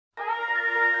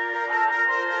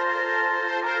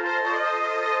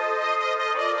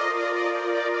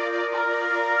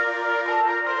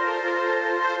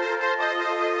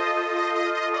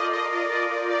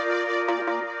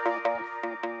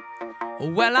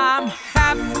Well, I'm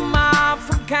half a mile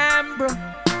from Canberra,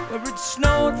 where it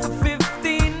snowed for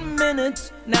 15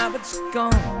 minutes. Now it's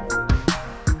gone.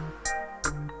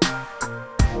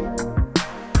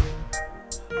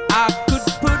 I could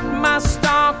put my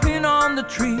stocking on the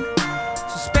tree,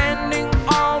 suspending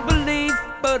all belief,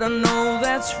 but I know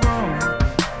that's wrong,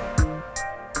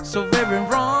 so very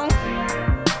wrong.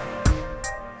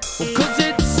 Well, 'cause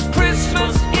it's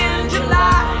Christmas in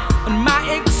July, and my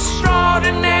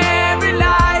extraordinary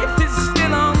life is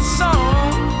still on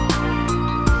song.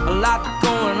 A lot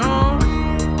going on.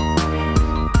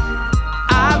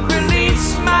 I've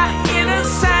released my inner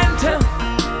Santa,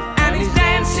 and he's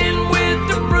dancing with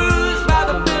the bruise by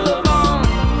the billabong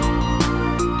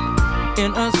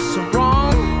in a sarong.